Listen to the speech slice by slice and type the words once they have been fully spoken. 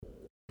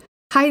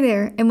Hi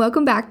there, and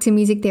welcome back to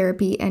Music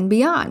Therapy and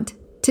Beyond.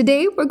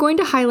 Today, we're going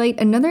to highlight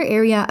another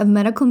area of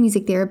medical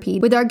music therapy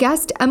with our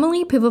guest,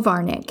 Emily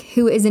Pivovarnik,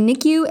 who is a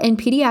NICU and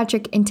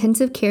pediatric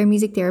intensive care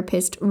music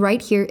therapist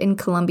right here in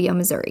Columbia,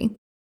 Missouri.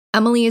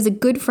 Emily is a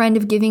good friend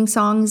of Giving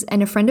Songs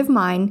and a friend of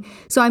mine,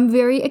 so I'm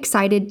very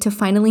excited to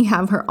finally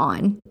have her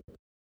on.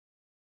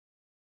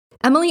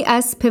 Emily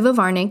S.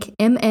 Pivovarnik,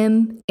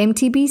 MM,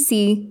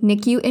 MTBC,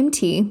 NICU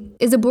MT,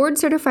 is a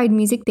board-certified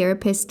music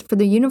therapist for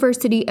the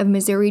University of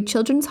Missouri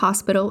Children's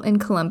Hospital in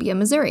Columbia,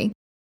 Missouri.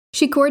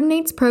 She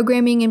coordinates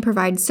programming and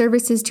provides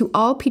services to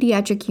all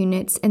pediatric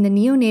units in the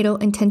neonatal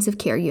intensive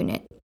care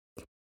unit.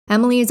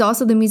 Emily is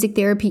also the music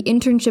therapy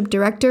internship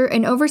director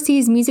and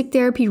oversees music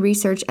therapy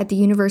research at the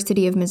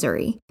University of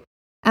Missouri.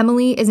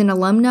 Emily is an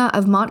alumna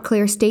of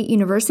Montclair State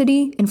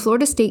University and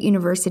Florida State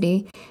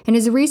University and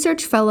is a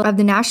research fellow of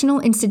the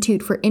National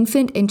Institute for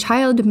Infant and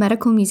Child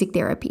Medical Music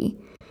Therapy.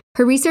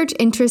 Her research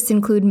interests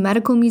include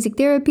medical music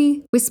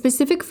therapy with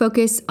specific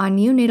focus on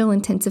neonatal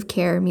intensive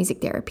care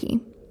music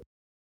therapy.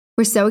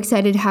 We're so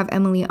excited to have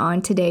Emily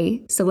on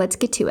today, so let's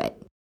get to it.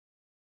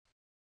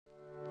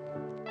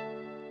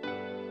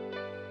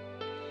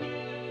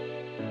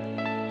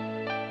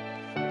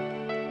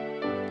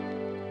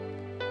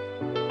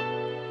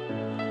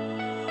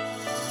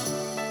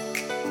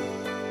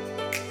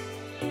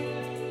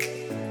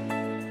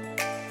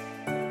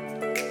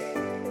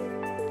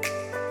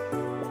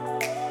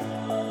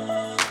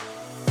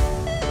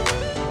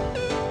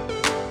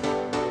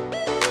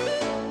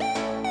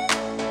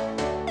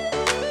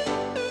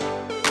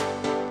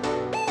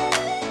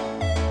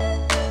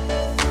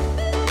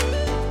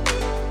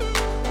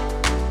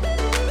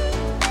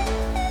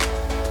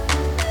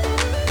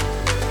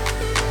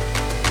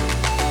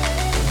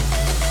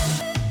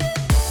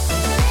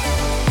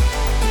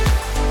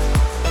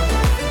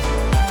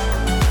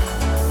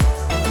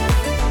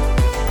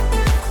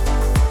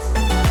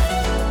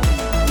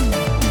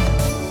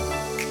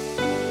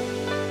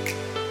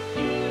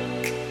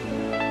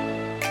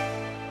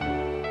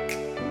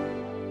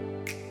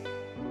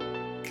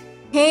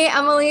 Hey,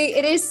 Emily,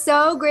 it is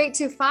so great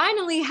to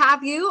finally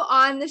have you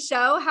on the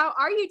show. How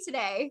are you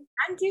today?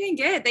 I'm doing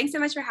good. Thanks so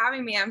much for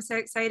having me. I'm so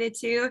excited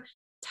to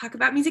talk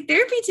about music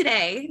therapy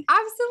today.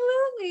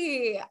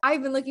 Absolutely.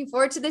 I've been looking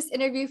forward to this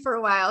interview for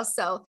a while,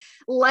 so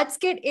let's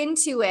get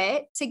into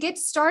it. To get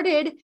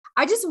started,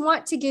 I just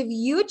want to give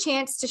you a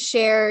chance to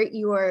share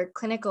your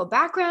clinical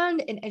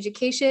background and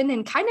education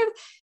and kind of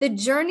the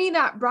journey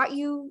that brought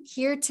you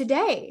here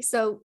today.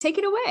 So take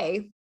it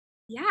away.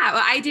 Yeah,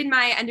 well, I did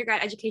my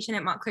undergrad education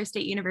at Montclair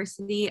State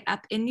University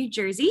up in New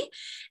Jersey.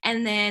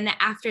 And then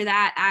after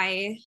that,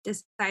 I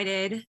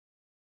decided,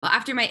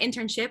 after my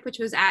internship, which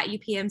was at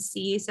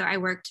UPMC, so I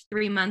worked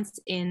 3 months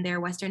in their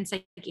Western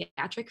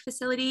Psychiatric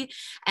Facility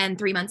and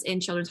 3 months in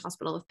Children's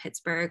Hospital of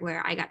Pittsburgh,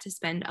 where I got to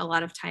spend a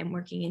lot of time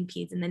working in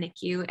peds in the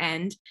NICU.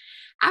 And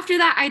after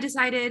that, I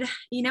decided,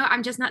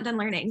 I'm just not done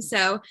learning.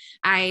 So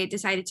I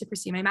decided to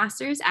pursue my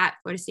master's at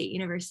Florida State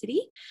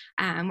University,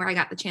 where I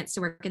got the chance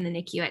to work in the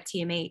NICU at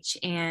TMH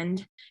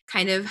and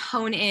kind of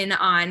hone in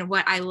on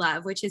what I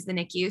love, which is the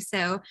NICU.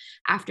 So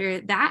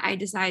after that, I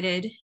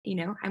decided,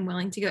 I'm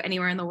willing to go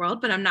anywhere in the world,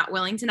 but I'm not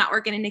willing to not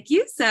work in a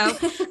NICU. So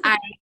I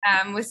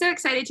was so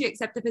excited to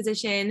accept the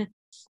position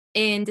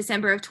in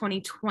December of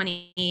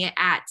 2020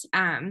 at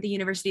the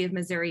University of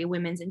Missouri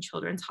Women's and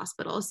Children's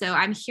Hospital. So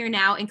I'm here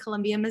now in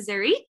Columbia,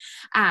 Missouri.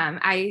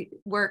 I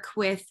work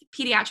with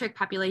pediatric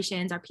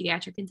populations, our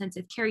pediatric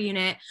intensive care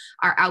unit,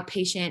 our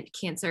outpatient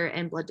cancer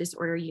and blood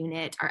disorder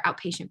unit, our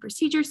outpatient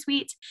procedure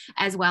suite,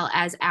 as well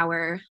as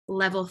our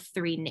level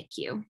 3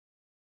 NICU.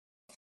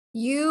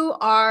 You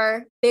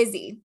are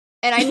busy.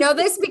 And I know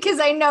this because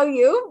I know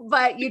you,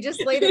 but you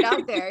just laid it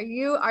out there.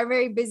 You are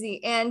very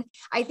busy. And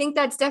I think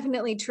that's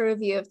definitely true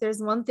of you. If there's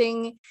one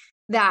thing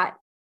that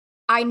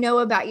I know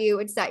about you,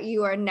 it's that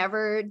you are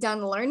never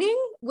done learning,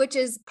 which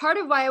is part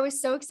of why I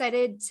was so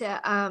excited to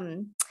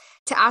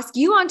ask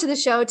you onto the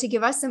show to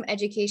give us some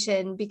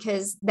education,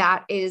 because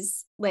that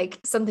is like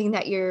something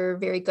that you're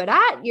very good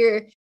at.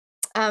 You're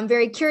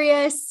very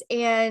curious.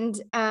 And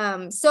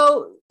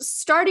so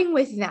starting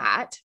with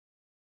that,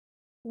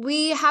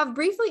 we have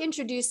briefly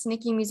introduced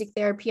NICU music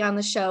therapy on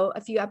the show a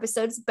few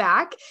episodes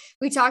back.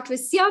 We talked with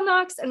Ciel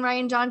Knox and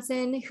Ryan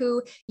Johnson,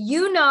 who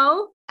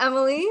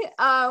Emily.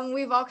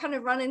 We've all kind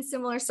of run in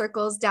similar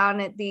circles down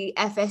at the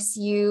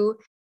FSU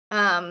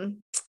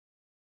kind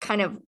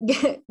of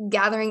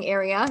gathering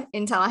area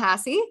in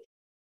Tallahassee.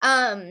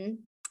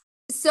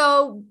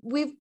 So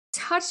we've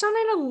touched on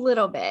it a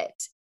little bit.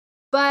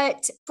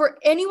 But for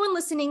anyone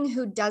listening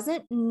who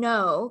doesn't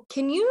know,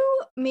 can you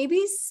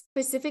maybe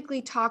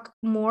specifically talk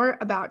more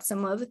about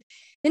some of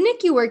the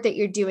NICU work that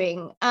you're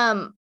doing?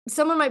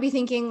 Someone might be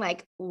thinking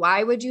like,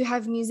 why would you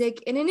have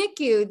music in a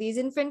NICU? These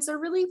infants are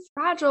really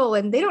fragile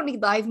and they don't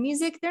need live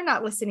music. They're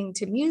not listening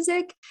to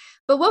music.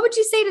 But what would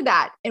you say to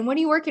that? And what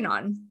are you working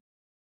on?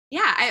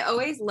 Yeah, I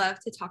always love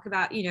to talk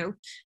about,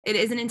 it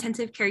is an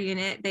intensive care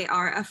unit. They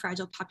are a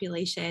fragile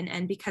population.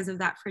 And because of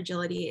that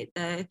fragility,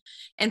 the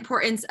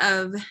importance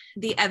of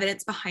the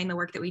evidence behind the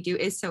work that we do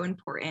is so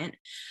important.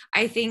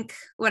 I think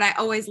what I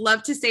always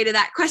love to say to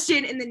that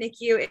question in the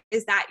NICU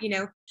is that,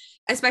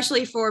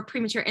 especially for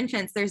premature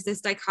infants, there's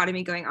this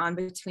dichotomy going on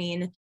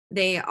between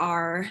they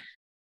are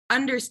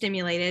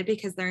understimulated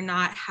because they're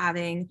not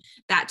having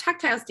that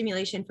tactile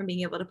stimulation from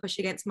being able to push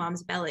against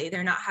mom's belly.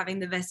 They're not having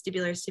the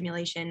vestibular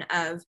stimulation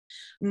of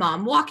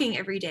mom walking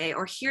every day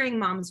or hearing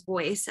mom's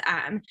voice.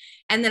 And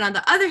then on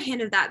the other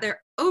hand of that,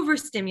 they're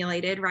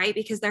overstimulated, right?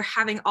 Because they're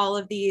having all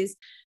of these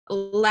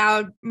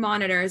loud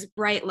monitors,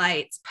 bright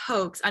lights,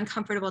 pokes,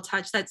 uncomfortable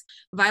touch that's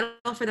vital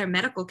for their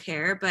medical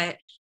care, but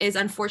is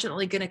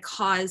unfortunately going to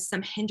cause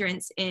some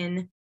hindrance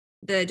in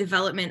the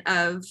development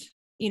of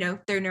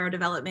their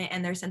neurodevelopment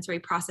and their sensory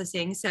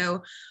processing.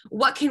 So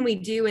what can we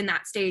do in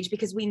that stage?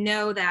 Because we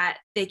know that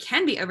they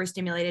can be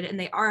overstimulated and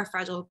they are a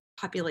fragile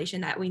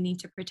population that we need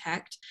to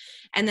protect.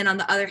 And then on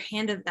the other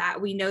hand of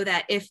that, we know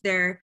that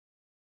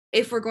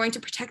if we're going to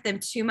protect them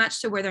too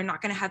much to where they're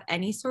not going to have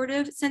any sort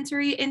of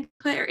sensory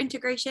input or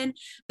integration,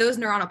 those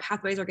neuronal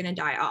pathways are going to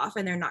die off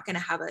and they're not going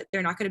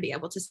to be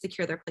able to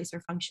secure their place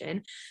or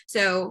function.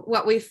 So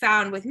what we've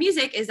found with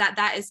music is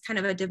that is kind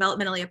of a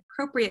developmentally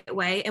appropriate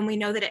way. And we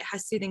know that it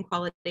has soothing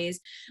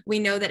qualities. We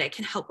know that it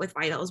can help with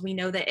vitals. We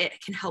know that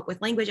it can help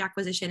with language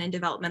acquisition and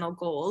developmental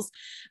goals.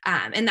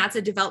 And that's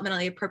a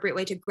developmentally appropriate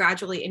way to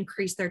gradually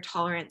increase their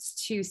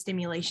tolerance to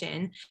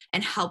stimulation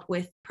and help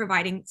with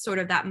providing sort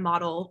of that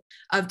model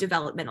of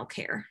developmental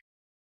care.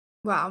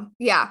 Wow.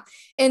 Yeah.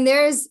 And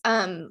there's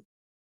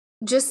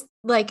just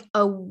like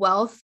a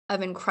wealth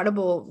of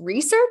incredible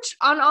research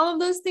on all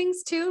of those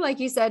things too. Like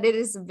you said, it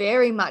is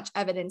very much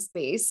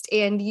evidence-based,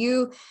 and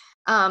you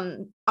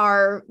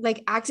are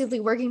like actively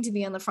working to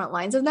be on the front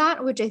lines of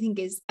that, which I think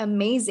is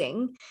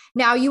amazing.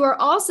 Now you are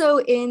also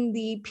in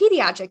the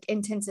pediatric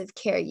intensive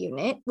care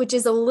unit, which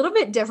is a little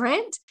bit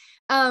different.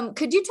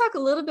 Could you talk a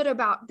little bit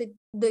about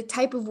the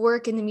type of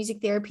work in the music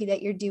therapy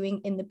that you're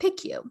doing in the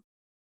PICU?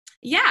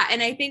 Yeah.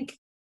 And I think,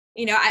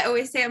 I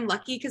always say I'm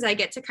lucky because I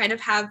get to kind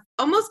of have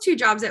almost two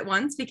jobs at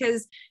once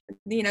because,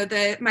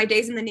 my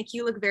days in the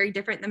NICU look very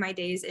different than my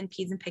days in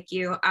peds and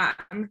PICU.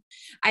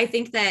 I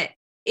think that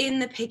in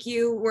the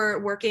PICU, we're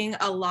working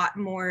a lot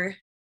more,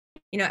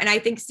 and I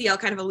think CL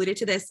kind of alluded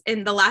to this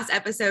in the last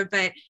episode,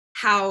 but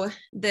how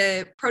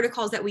the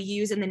protocols that we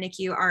use in the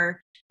NICU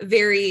are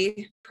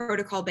very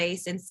protocol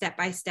based and step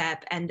by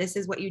step. And this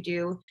is what you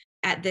do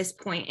at this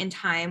point in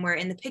time, where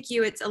in the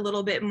PICU, it's a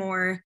little bit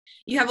more,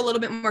 you have a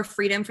little bit more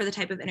freedom for the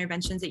type of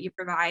interventions that you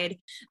provide.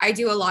 I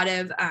do a lot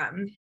of,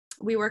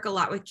 we work a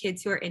lot with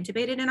kids who are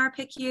intubated in our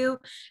PICU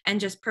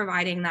and just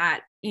providing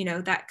that,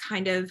 that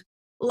kind of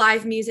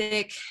live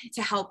music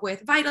to help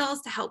with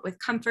vitals, to help with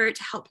comfort,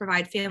 to help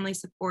provide family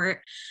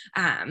support.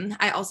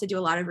 I also do a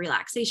lot of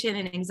relaxation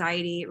and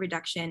anxiety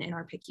reduction in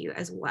our PICU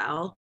as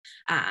well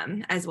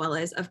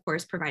as, of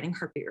course, providing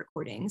heartbeat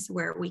recordings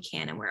where we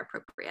can and where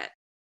appropriate.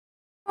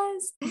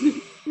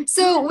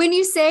 So when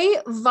you say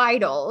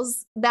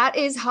vitals, that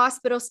is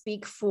hospital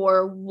speak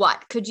for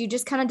what? Could you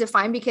just kind of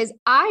define? Because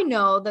I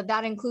know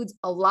that includes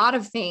a lot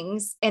of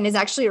things and is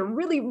actually a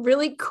really,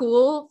 really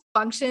cool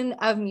function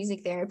of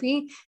music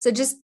therapy. So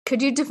just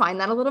could you define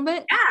that a little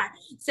bit? Yeah.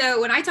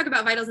 So when I talk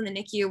about vitals in the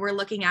NICU, we're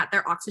looking at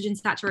their oxygen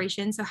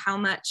saturation. So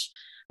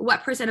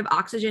what percent of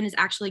oxygen is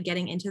actually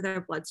getting into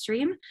their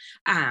bloodstream,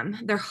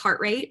 their heart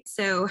rate.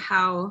 So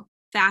how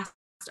fast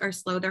or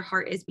slow their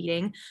heart is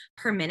beating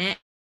per minute,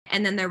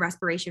 and then their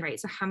respiration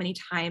rate. So how many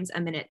times a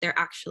minute they're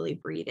actually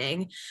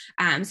breathing.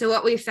 So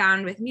what we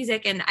found with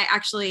music, and I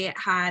actually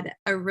had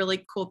a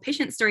really cool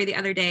patient story the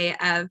other day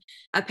of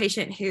a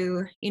patient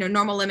who,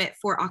 normal limit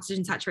for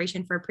oxygen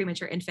saturation for a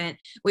premature infant,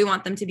 we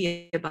want them to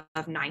be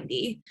above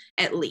 90,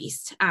 at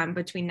least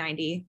between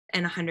 90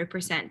 and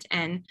 100%.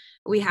 And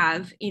we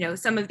have,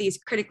 some of these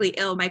critically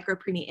ill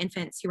micropreemie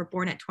infants who were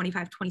born at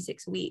 25,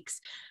 26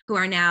 weeks, who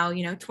are now,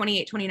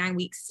 28, 29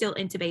 weeks still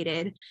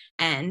intubated,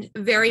 and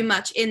very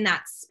much in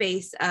that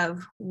space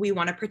of we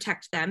want to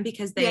protect them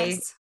because they,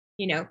 yes.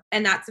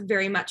 And that's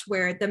very much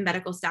where the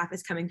medical staff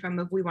is coming from,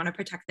 of we want to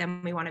protect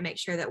them. We want to make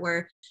sure that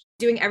we're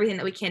doing everything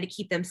that we can to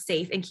keep them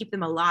safe and keep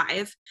them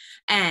alive.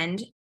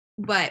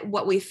 But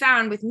what we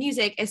found with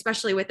music,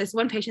 especially with this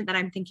one patient that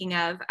I'm thinking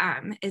of,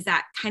 is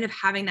that kind of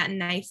having that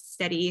nice,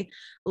 steady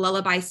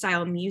lullaby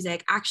style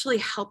music actually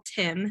helped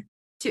him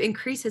to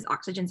increase his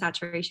oxygen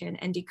saturation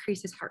and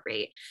decrease his heart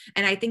rate.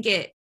 And I think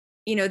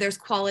there's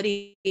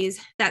qualities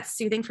that's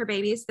soothing for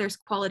babies. There's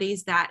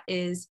qualities that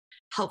is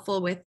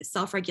helpful with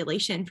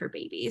self-regulation for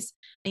babies.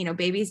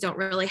 Babies don't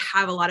really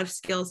have a lot of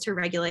skills to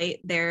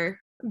regulate their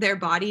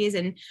bodies,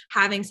 and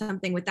having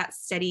something with that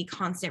steady,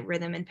 constant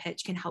rhythm and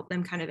pitch can help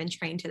them kind of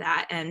entrain to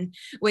that. And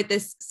with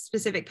this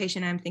specific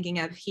patient I'm thinking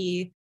of,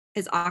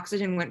 his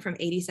oxygen went from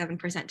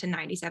 87% to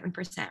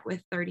 97%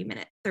 with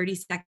 30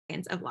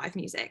 seconds of live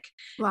music.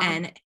 Wow.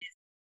 And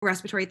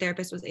respiratory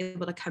therapist was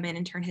able to come in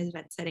and turn his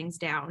vent settings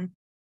down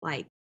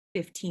like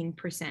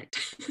 15%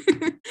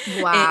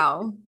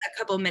 Wow. in a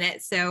couple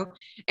minutes. So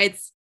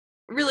it's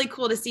really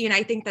cool to see. And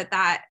I think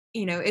that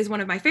is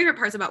one of my favorite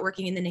parts about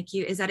working in the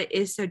NICU, is that it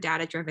is so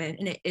data driven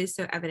and it is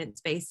so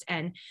evidence-based,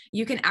 and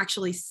you can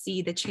actually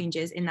see the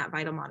changes in that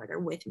vital monitor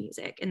with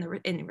music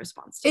in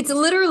response to It's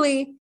music.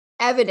 literally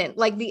evident.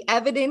 Like the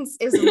evidence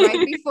is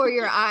right before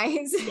your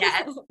eyes.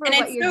 Yes. And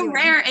it's so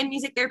rare in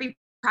music therapy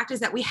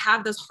practice that we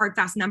have those hard,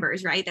 fast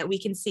numbers, right? That we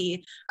can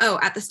see, oh,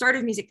 at the start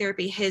of music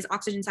therapy, his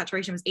oxygen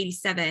saturation was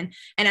 87.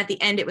 And at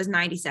the end, it was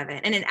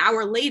 97. And an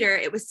hour later,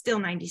 it was still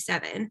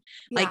 97.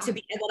 Yeah. Like, to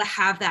be able to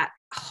have that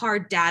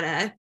hard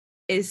data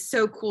is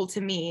so cool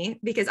to me,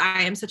 because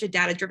I am such a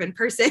data-driven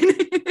person.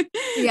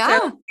 Yeah.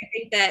 So I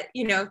think that,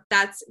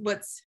 that's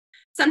what's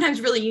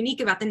sometimes really unique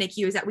about the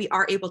NICU, is that we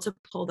are able to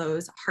pull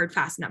those hard,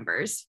 fast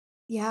numbers.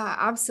 Yeah,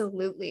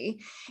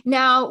 absolutely.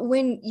 Now,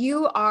 when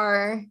you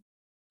are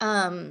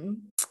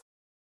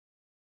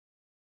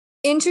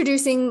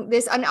introducing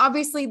this, and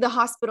obviously the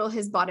hospital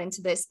has bought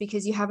into this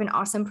because you have an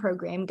awesome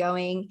program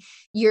going.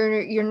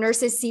 Your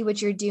nurses see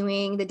what you're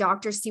doing, the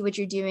doctors see what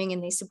you're doing,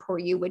 and they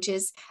support you, which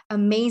is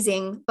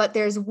amazing. But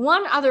there's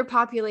one other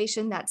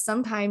population that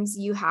sometimes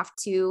you have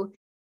to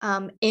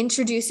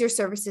introduce your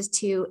services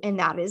to, and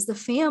that is the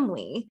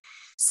family.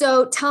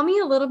 So tell me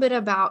a little bit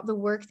about the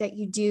work that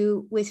you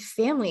do with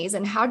families,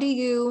 and how do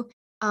you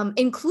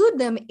include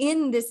them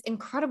in this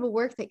incredible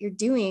work that you're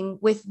doing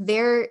with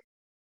their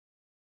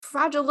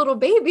fragile little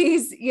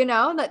babies,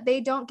 that they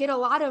don't get a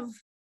lot of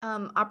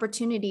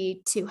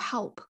opportunity to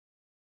help.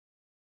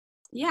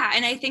 Yeah.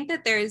 And I think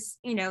that there's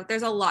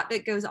a lot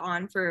that goes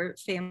on for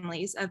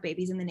families of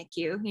babies in the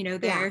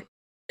NICU.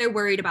 They're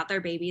worried about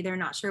their baby. They're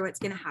not sure what's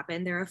going to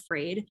happen. They're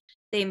afraid.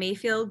 They may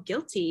feel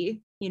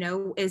guilty.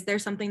 Is there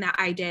something that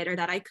I did or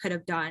that I could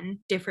have done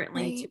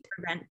differently to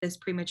prevent this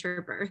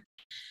premature birth?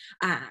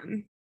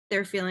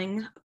 They're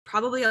feeling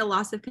probably a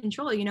loss of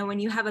control. When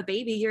you have a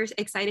baby, you're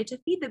excited to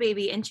feed the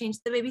baby and change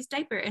the baby's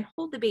diaper and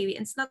hold the baby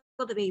and snuggle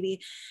the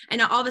baby. And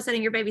now all of a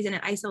sudden your baby's in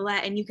an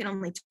isolette and you can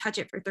only touch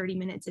it for 30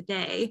 minutes a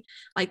day.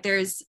 Like,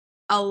 there's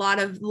a lot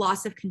of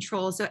loss of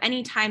control. So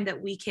anytime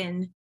that we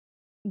can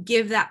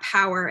give that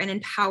power and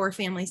empower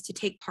families to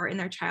take part in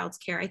their child's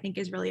care, I think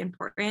is really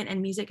important.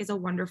 And music is a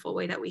wonderful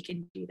way that we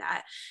can do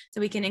that. So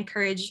we can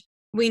encourage,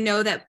 we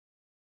know that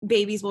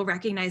babies will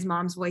recognize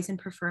mom's voice and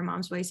prefer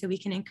mom's voice. So we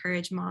can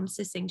encourage moms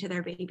to sing to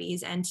their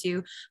babies and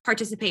to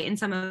participate in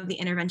some of the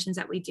interventions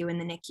that we do in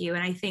the NICU.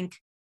 And I think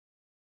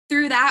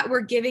through that,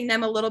 we're giving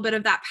them a little bit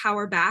of that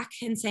power back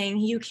and saying,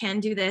 you can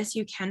do this,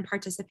 you can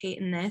participate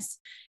in this.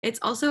 It's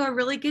also a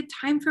really good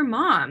time for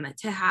mom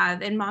to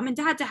have, and mom and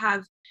dad to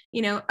have,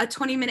 a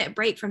 20-minute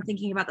break from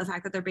thinking about the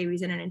fact that their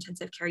baby's in an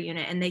intensive care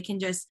unit, and they can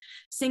just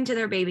sing to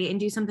their baby and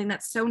do something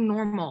that's so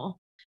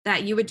normal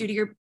that you would do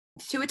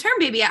to a term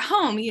baby at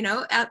home.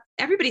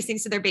 Everybody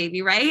sings to their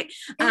baby, right?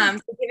 So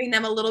giving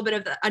them a little bit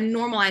of a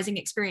normalizing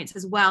experience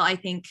as well, I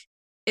think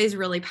is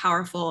really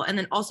powerful. And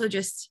then also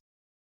just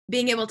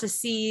being able to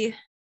see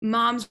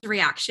mom's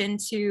reaction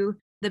to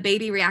the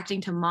baby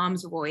reacting to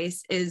mom's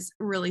voice is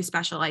really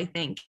special, I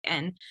think.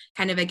 And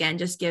kind of, again,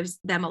 just gives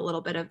them a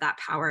little bit of that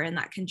power and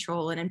that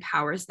control and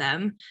empowers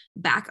them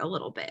back a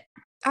little bit.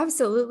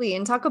 Absolutely.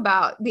 And talk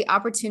about the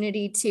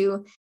opportunity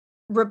to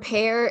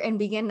repair and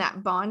begin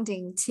that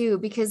bonding too,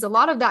 because a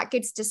lot of that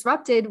gets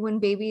disrupted when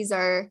babies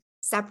are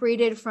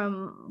separated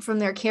from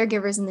their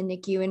caregivers in the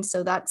NICU. And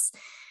so that's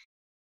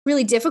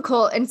really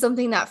difficult and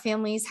something that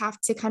families have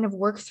to kind of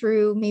work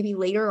through maybe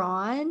later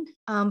on.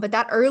 But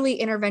that early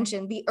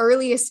intervention, the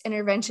earliest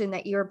intervention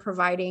that you're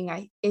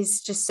providing,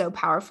 is just so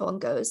powerful and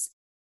goes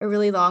a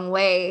really long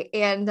way.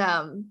 And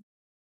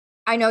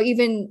I know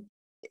even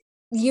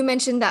you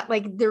mentioned that,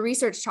 like, the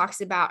research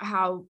talks about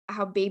how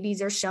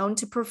babies are shown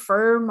to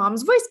prefer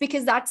mom's voice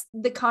because that's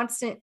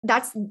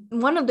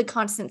one of the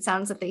constant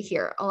sounds that they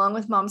hear along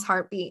with mom's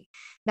heartbeat.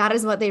 That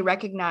is what they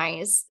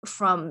recognize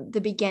from the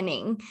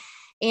beginning.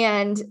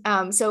 And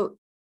so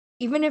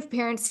even if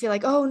parents feel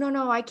like, oh,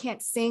 no, I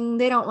can't sing,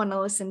 they don't want to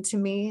listen to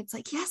me, it's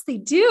like, yes, they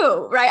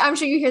do. Right. I'm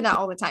sure you hear that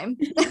all the time.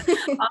 All the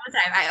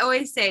time. I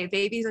always say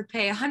babies would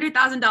pay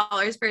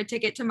 $100,000 for a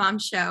ticket to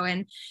mom's show,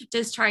 and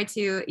just try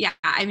to,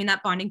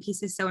 that bonding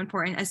piece is so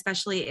important,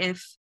 especially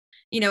if,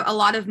 a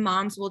lot of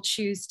moms will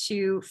choose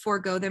to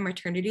forego their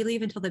maternity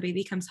leave until the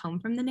baby comes home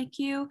from the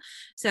NICU.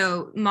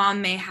 So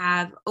mom may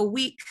have a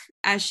week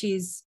as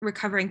she's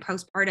recovering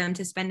postpartum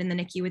to spend in the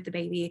NICU with the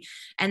baby.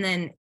 And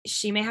then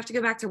she may have to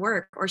go back to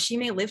work, or she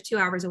may live 2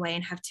 hours away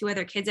and have 2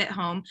 other kids at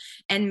home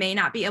and may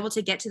not be able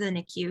to get to the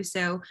NICU.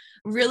 So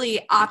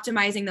really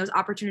optimizing those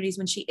opportunities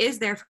when she is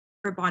there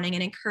for bonding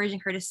and encouraging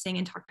her to sing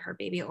and talk to her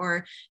baby,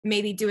 or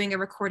maybe doing a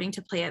recording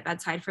to play at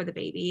bedside for the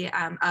baby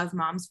of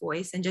mom's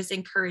voice, and just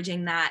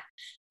encouraging that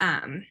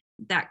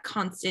that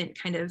constant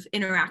kind of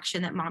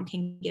interaction that mom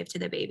can give to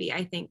the baby,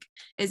 I think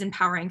is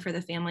empowering for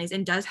the families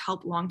and does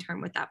help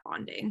long-term with that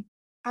bonding.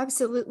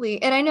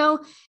 Absolutely. And I know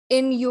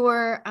in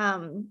your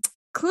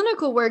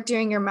clinical work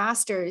during your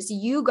master's,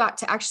 you got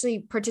to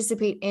actually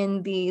participate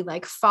in the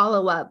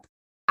follow-up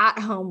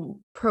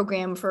at-home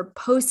program for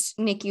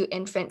post-NICU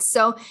infants.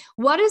 So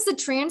what does the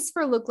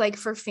transfer look like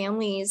for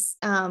families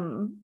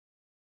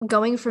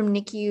going from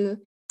NICU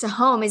to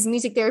home? Is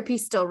music therapy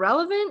still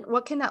relevant?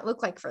 What can that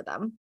look like for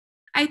them?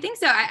 I think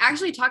so. I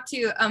actually talked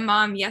to a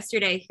mom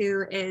yesterday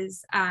who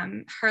is,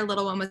 her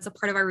little one was a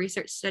part of our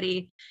research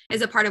study,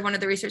 is a part of one of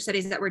the research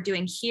studies that we're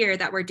doing here,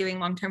 that we're doing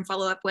long-term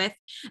follow-up with.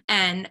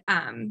 And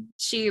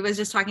she was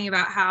just talking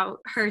about how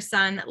her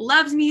son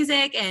loves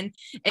music and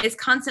is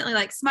constantly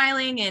like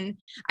smiling. And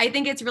I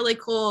think it's really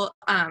cool.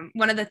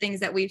 One of the things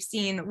that we've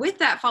seen with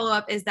that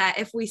follow-up is that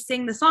if we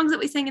sing the songs that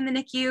we sing in the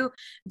NICU,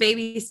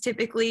 babies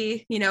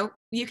typically,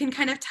 you can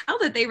kind of tell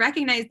that they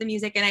recognize the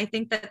music. And I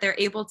think that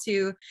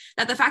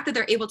the fact that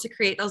they're able to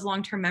create those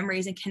long-term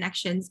memories and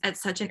connections at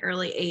such an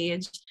early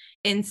age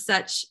in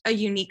such a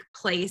unique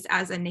place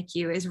as a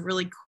NICU is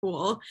really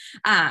cool.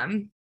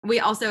 We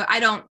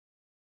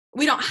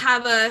don't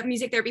have a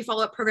music therapy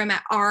follow-up program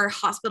at our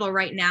hospital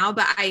right now,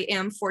 but I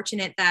am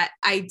fortunate that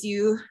I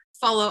do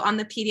follow on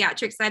the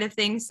pediatric side of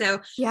things. So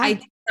yeah. I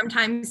do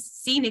sometimes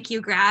see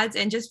NICU grads,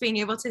 and just being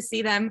able to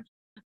see them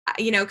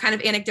kind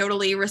of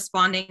anecdotally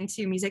responding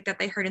to music that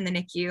they heard in the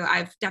NICU,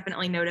 I've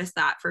definitely noticed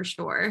that for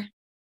sure.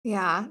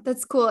 Yeah,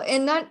 that's cool.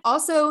 And that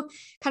also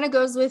kind of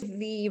goes with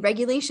the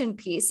regulation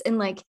piece, and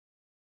like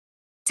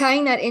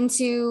tying that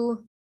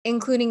into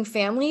including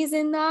families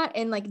in that,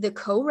 and like the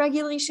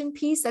co-regulation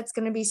piece that's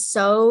going to be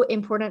so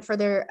important for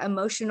their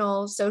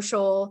emotional,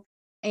 social,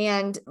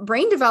 and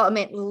brain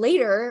development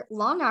later,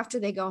 long after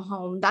they go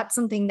home. That's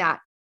something that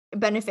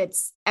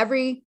benefits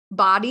every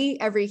body,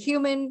 every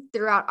human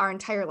throughout our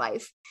entire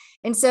life.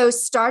 And so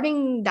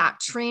starting that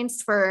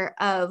transfer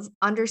of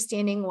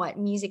understanding what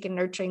music and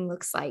nurturing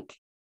looks like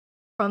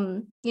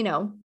from,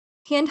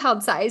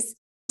 handheld size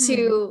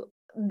to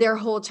their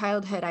whole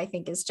childhood, I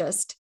think is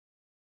just,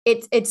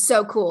 it's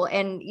so cool.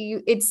 And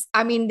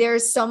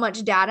there's so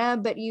much data,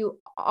 but you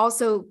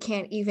also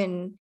can't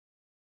even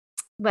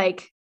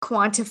like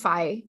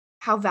quantify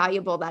how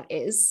valuable that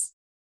is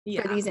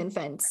for these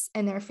infants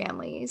and their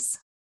families.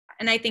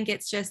 And I think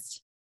it's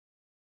just,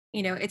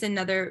 it's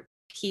another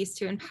piece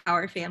to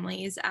empower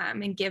families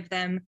and give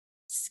them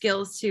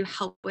skills to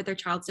help with their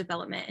child's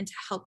development and to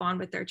help bond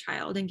with their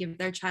child and give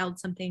their child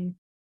something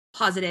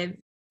positive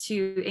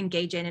to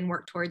engage in and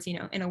work towards,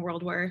 in a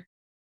world where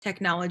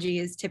technology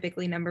is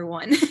typically number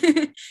one.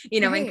 Right.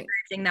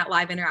 Encouraging that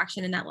live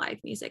interaction and that live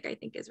music, I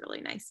think, is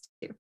really nice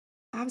too.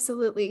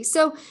 Absolutely.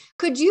 So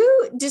could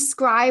you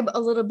describe a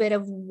little bit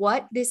of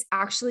what this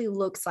actually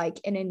looks like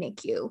in a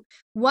NICU?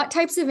 What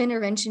types of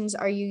interventions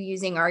are you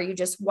using? Are you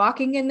just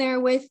walking in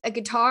there with a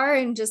guitar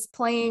and just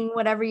playing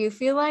whatever you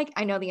feel like?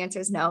 I know the answer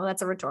is no,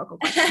 that's a rhetorical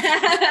question.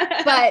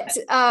 But,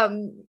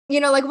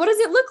 what does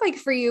it look like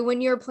for you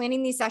when you're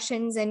planning these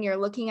sessions and you're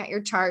looking at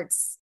your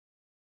charts?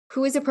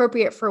 Who is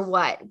appropriate for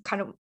what?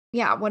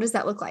 What does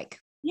that look like?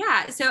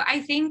 Yeah. So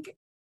I think,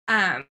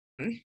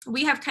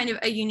 we have kind of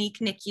a unique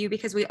NICU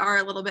because we are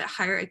a little bit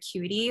higher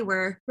acuity,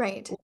 where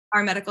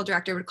our medical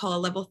director would call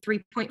a level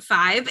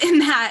 3.5, in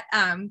that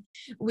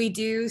we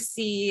do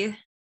see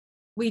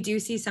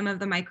some of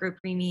the micro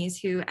preemies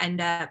who end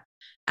up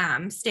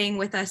staying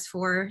with us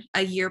for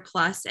a year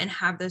plus and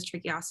have those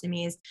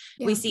tracheostomies.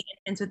 Yeah. We see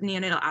infants with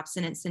neonatal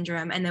abstinence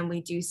syndrome, and then we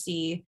do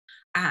see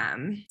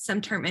some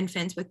term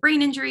infants with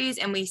brain injuries,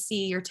 and we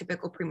see your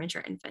typical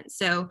premature infants.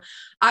 So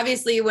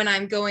obviously when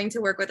I'm going to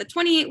work with a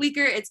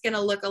 28-weeker, it's going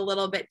to look a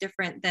little bit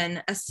different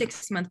than a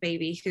 6-month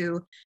baby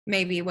who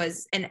maybe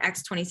was an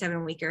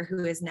X27-weeker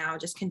who is now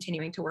just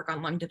continuing to work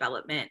on lung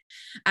development.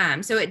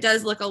 So it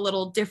does look a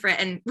it's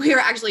different. And we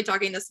were actually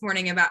talking this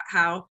morning about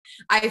how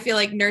I feel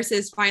like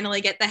nurses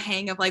finally get the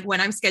hang of like when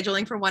I'm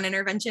scheduling for one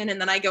intervention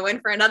and then I go in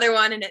for another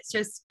one. And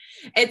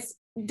it's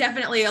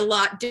definitely a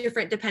lot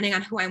different depending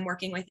on who I'm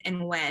working with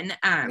and when.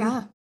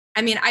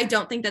 I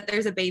don't think that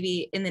there's a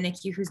baby in the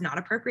NICU who's not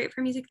appropriate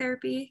for music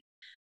therapy.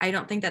 I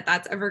don't think that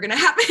that's ever going to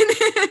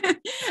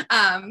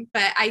happen.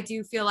 But I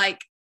do feel like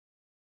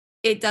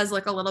it does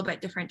look a little bit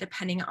different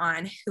depending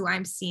on who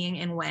I'm seeing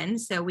and when.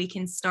 So we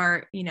can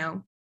start,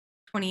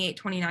 28,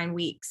 29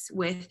 weeks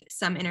with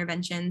some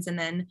interventions, and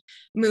then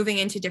moving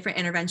into different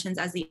interventions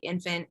as the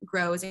infant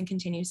grows and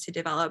continues to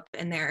develop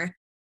and their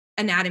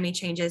anatomy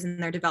changes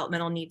and their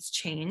developmental needs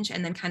change,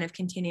 and then kind of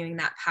continuing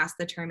that past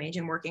the term age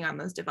and working on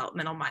those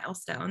developmental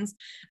milestones.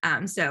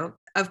 So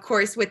of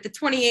course, with the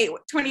 28,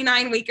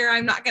 29 weeker,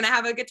 I'm not going to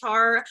have a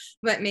guitar,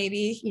 but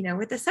maybe,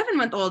 with the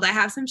 7-month-old, I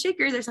have some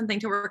shakers or something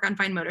to work on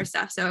fine motor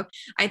stuff. So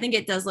I think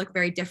it does look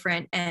very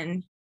different,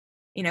 and,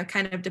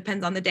 kind of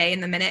depends on the day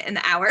and the minute and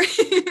the hour.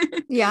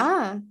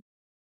 Yeah.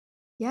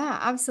 Yeah,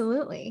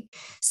 absolutely.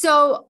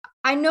 So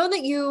I know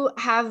that you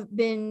have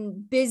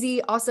been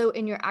busy also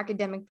in your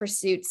academic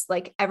pursuits,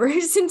 like ever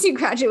since you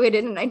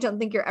graduated, and I don't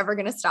think you're ever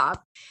going to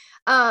stop.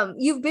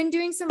 You've been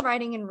doing some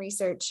writing and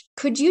research.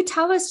 Could you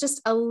tell us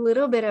just a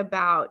little bit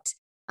about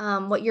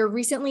what your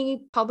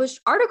recently published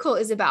article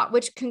is about,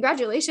 which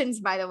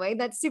congratulations, by the way,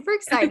 that's super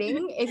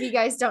exciting. If you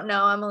guys don't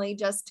know, Emily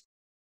just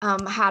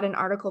had an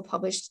article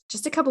published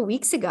just a couple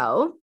weeks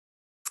ago.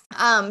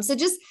 So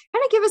just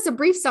kind of give us a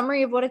brief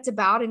summary of what it's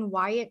about and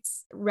why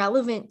it's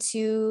relevant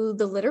to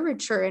the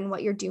literature and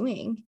what you're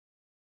doing.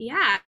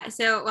 Yeah.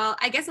 So, well,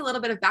 I guess a little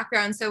bit of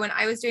background. So when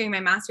I was doing my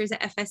master's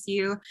at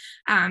FSU,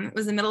 it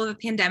was the middle of a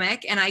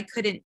pandemic and I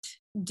couldn't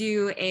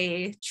do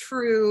a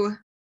true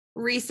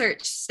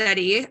research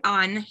study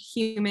on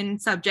human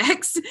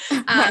subjects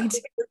Right. because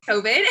of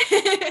COVID.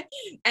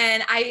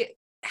 And I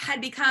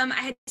had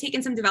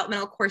taken some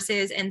developmental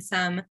courses and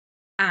some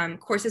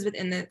courses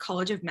within the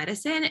College of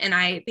Medicine. And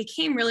I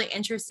became really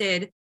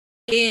interested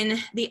in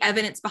the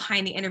evidence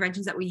behind the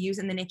interventions that we use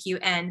in the NICU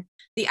and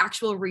the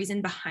actual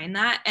reason behind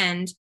that.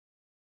 And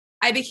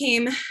I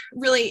became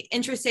really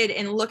interested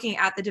in looking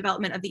at the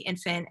development of the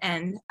infant.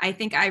 And I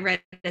think I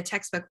read a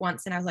textbook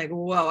once and I was like,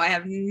 whoa, I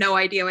have no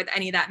idea what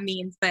any of that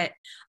means, but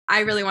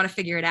I really want to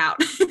figure it out.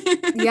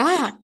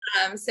 Yeah.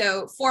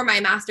 So for my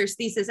master's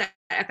thesis at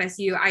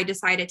FSU, I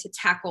decided to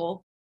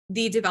tackle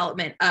the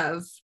development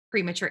of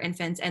premature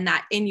infants and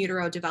that in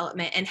utero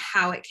development and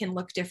how it can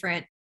look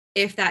different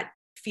if that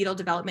fetal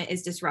development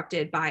is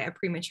disrupted by a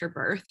premature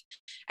birth,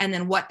 and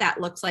then what that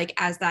looks like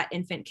as that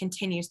infant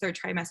continues third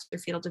trimester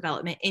fetal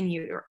development in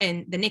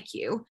the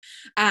NICU.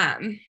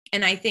 And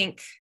I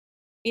think,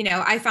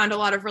 I found a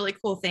lot of really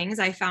cool things.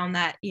 I found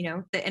that,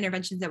 the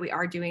interventions that we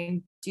are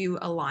doing do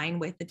align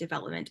with the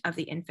development of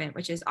the infant,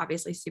 which is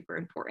obviously super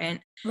important.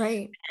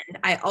 Right. And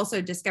I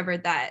also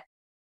discovered that,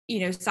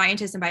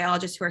 scientists and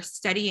biologists who are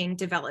studying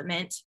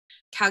development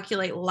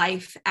calculate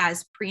life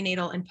as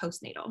prenatal and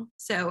postnatal.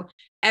 So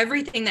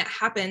everything that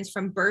happens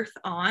from birth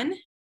on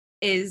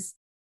is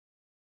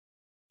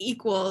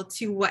equal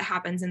to what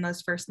happens in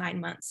those first 9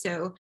 months.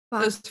 So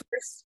those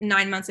first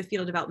 9 months of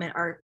fetal development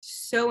are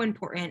so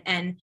important.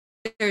 And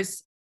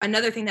there's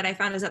another thing that I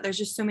found is that there's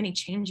just so many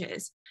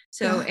changes.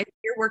 So if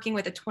you're working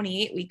with a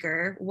 28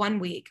 weeker 1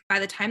 week, by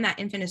the time that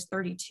infant is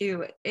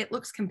 32, it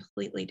looks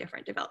completely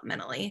different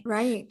developmentally.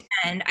 Right.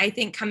 And I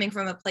think coming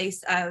from a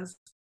place of,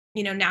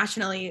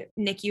 nationally,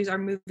 NICUs are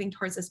moving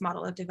towards this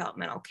model of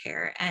developmental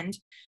care. And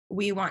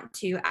we want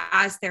to,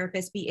 as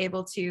therapists, be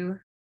able to,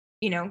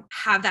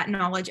 have that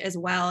knowledge as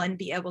well and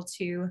be able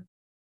to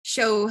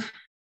show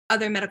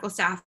other medical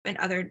staff and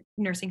other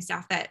nursing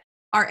staff that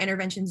our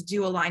interventions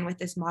do align with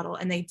this model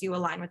and they do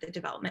align with the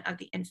development of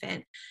the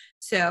infant.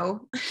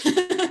 So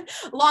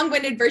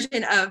long-winded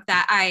version of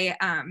that,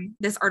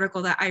 this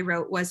article that I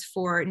wrote was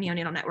for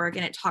Neonatal Network,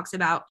 and it talks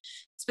about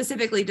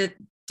specifically the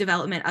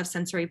development of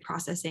sensory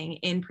processing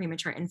in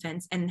premature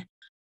infants and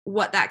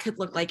what that could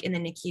look like in the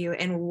NICU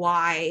and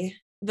why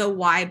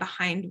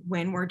behind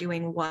when we're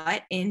doing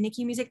what in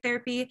NICU music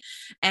therapy,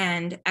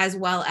 and as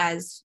well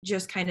as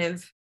just kind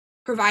of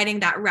providing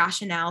that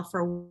rationale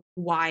for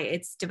why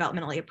it's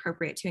developmentally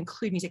appropriate to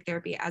include music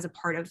therapy as a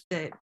part of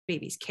the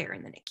baby's care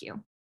in the NICU.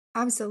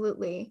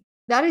 Absolutely.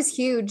 That is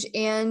huge.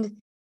 And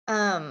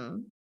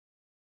I'm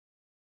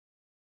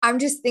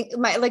just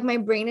thinking my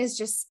brain is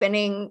just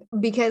spinning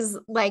because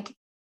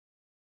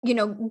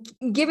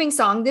giving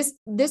song,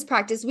 this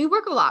practice, we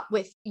work a lot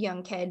with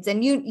young kids,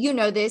 and you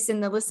know this,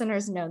 and the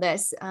listeners know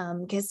this,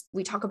 because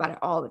we talk about it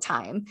all the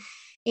time.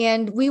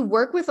 And we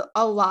work with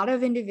a lot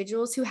of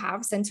individuals who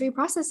have sensory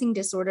processing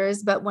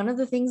disorders. But one of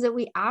the things that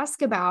we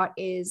ask about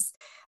is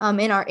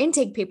in our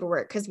intake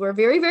paperwork, because we're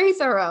very, very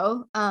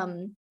thorough.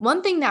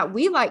 One thing that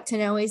we like to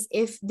know is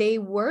if they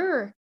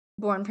were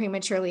born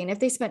prematurely and if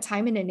they spent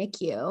time in a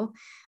NICU,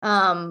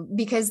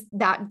 because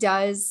that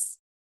does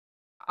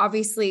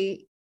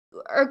obviously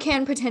or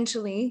can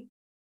potentially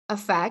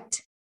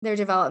affect their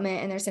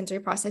development and their sensory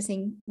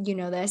processing. You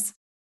know this.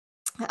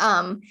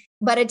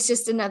 But it's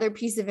just another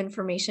piece of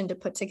information to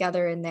put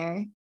together in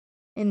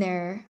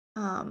their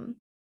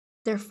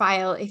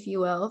file, if you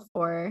will,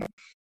 for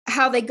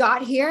how they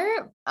got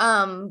here.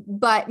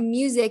 But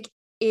music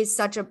is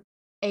such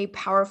a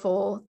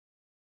powerful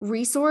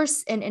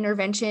resource and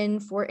intervention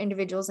for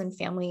individuals and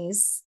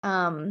families.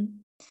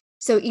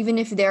 So even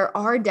if there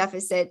are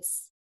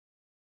deficits,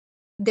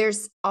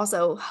 there's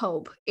also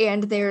hope,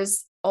 and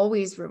there's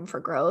always room for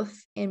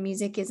growth. And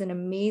music is an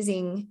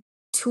amazing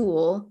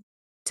tool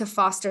to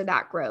foster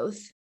that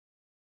growth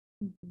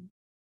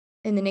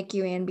in the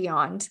NICU and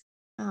beyond.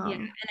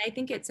 And I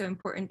think it's so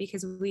important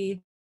because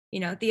we,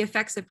 the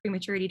effects of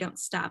prematurity don't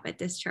stop at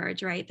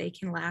discharge, right? They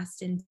can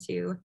last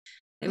into,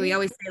 we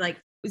always say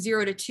like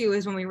 0 to 2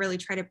 is when we really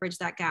try to bridge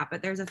that gap,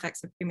 but there's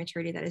effects of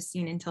prematurity that is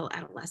seen until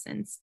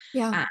adolescence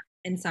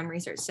in some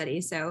research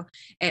studies. So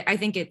I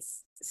think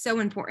it's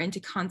so important to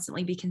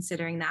constantly be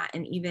considering that.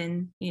 And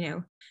even,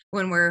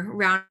 when we're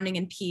rounding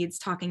in peds,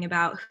 talking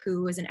about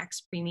who is an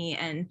ex-preemie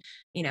and,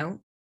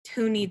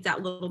 who needs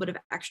that little bit of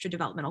extra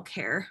developmental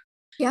care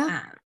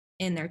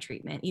in their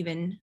treatment,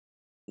 even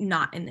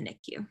not in the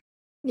NICU.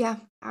 Yeah,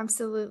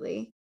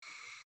 absolutely.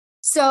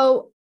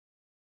 So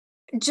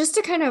just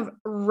to kind of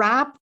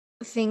wrap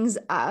things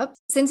up,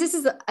 since this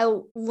is a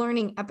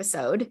learning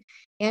episode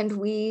and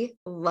we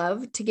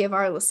love to give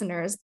our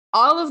listeners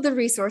all of the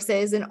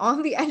resources and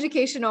all the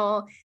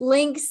educational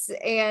links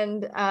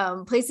and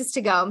places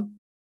to go,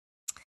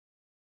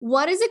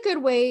 what is a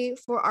good way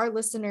for our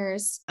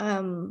listeners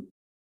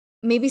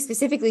maybe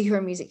specifically who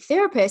are music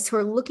therapists who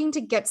are looking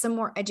to get some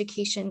more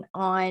education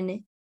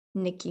on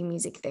NICU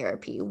music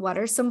therapy? What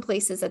are some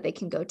places that they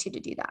can go to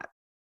do that?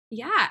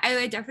 Yeah, I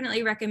would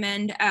definitely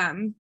recommend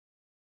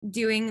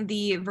doing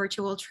the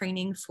virtual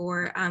training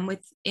for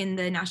within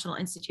the National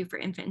Institute for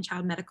Infant and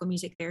Child Medical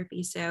Music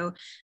Therapy. So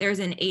there's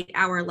an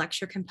 8-hour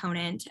lecture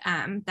component.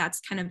 That's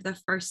kind of the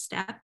first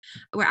step.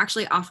 We're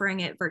actually offering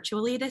it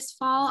virtually this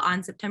fall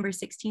on September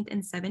 16th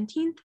and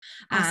 17th.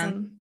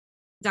 Awesome.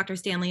 Dr.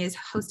 Stanley is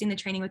hosting the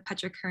training with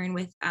Petra Kern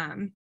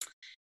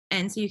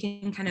and so you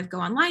can kind of go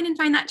online and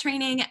find that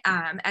training,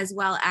 as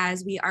well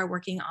as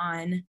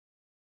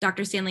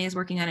Dr. Stanley is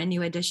working on a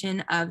new edition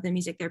of the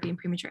Music Therapy and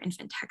Premature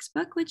Infant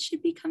textbook, which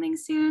should be coming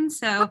soon.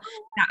 So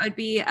that would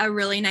be a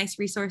really nice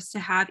resource to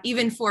have,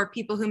 even for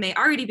people who may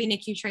already be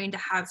NICU trained, to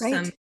have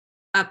some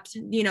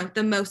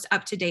the most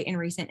up-to-date and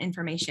recent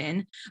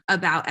information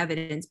about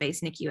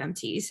evidence-based NICU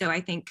MT. So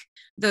I think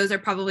those are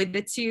probably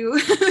the two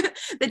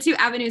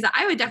avenues that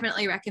I would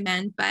definitely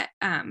recommend. But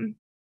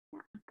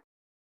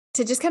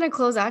to just kind of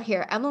close out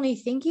here, Emily,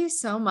 thank you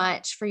so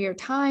much for your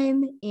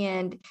time,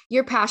 and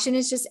your passion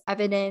is just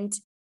evident,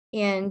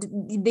 and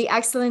the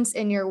excellence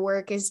in your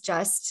work is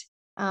just,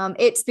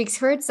 it speaks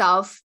for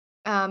itself.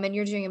 And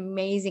you're doing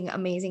amazing,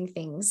 amazing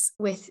things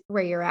with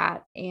where you're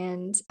at.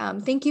 And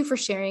thank you for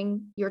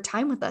sharing your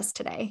time with us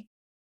today.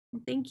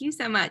 Thank you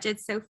so much.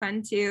 It's so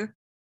fun to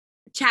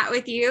chat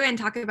with you and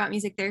talk about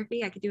music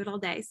therapy. I could do it all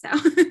day. So,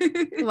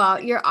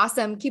 well, you're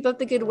awesome. Keep up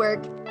the good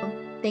work.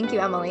 Thank you,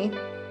 Emily.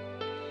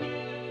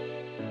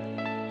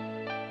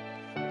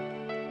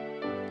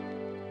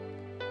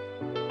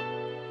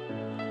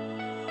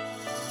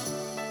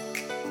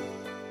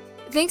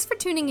 Thanks for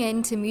tuning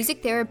in to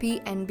Music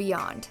Therapy and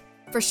Beyond.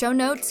 For show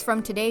notes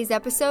from today's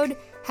episode,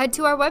 head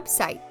to our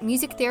website,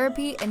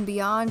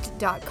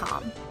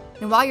 musictherapyandbeyond.com.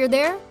 And while you're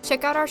there,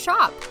 check out our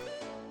shop.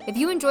 If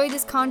you enjoyed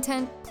this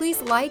content,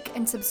 please like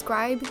and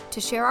subscribe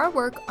to share our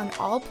work on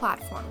all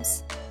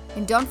platforms.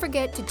 And don't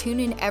forget to tune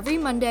in every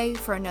Monday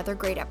for another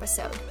great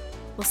episode.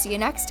 We'll see you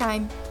next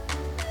time.